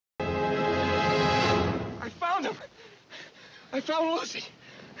I found Lucy.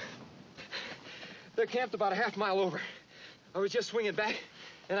 They're camped about a half-mile over. I was just swinging back,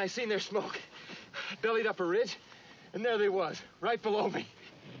 and I seen their smoke. I bellied up a ridge, and there they was, right below me.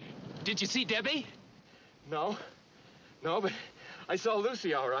 Did you see Debbie? No, but I saw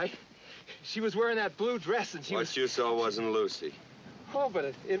Lucy all right. She was wearing that blue dress, and What you saw wasn't Lucy. Oh,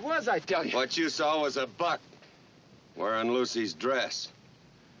 but it was, I tell you. What you saw was a buck wearing Lucy's dress.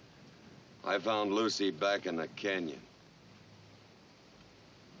 I found Lucy back in the canyon.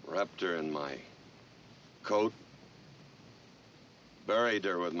 Wrapped her in my coat. Buried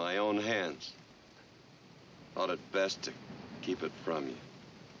her with my own hands. Thought it best to keep it from you.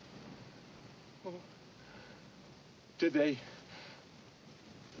 Oh. Did they...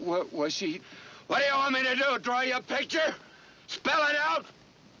 What was she... What do you want me to do? Draw you a picture? Spell it out?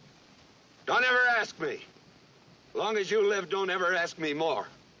 Don't ever ask me. As long as you live, don't ever ask me more.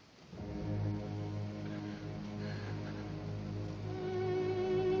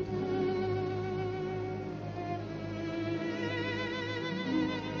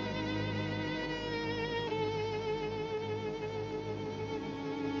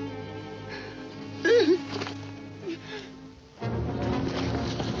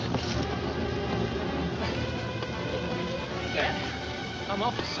 I'm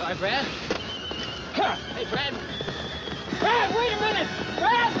off. Sorry, Brad. Hey, Brad. Brad, wait a minute!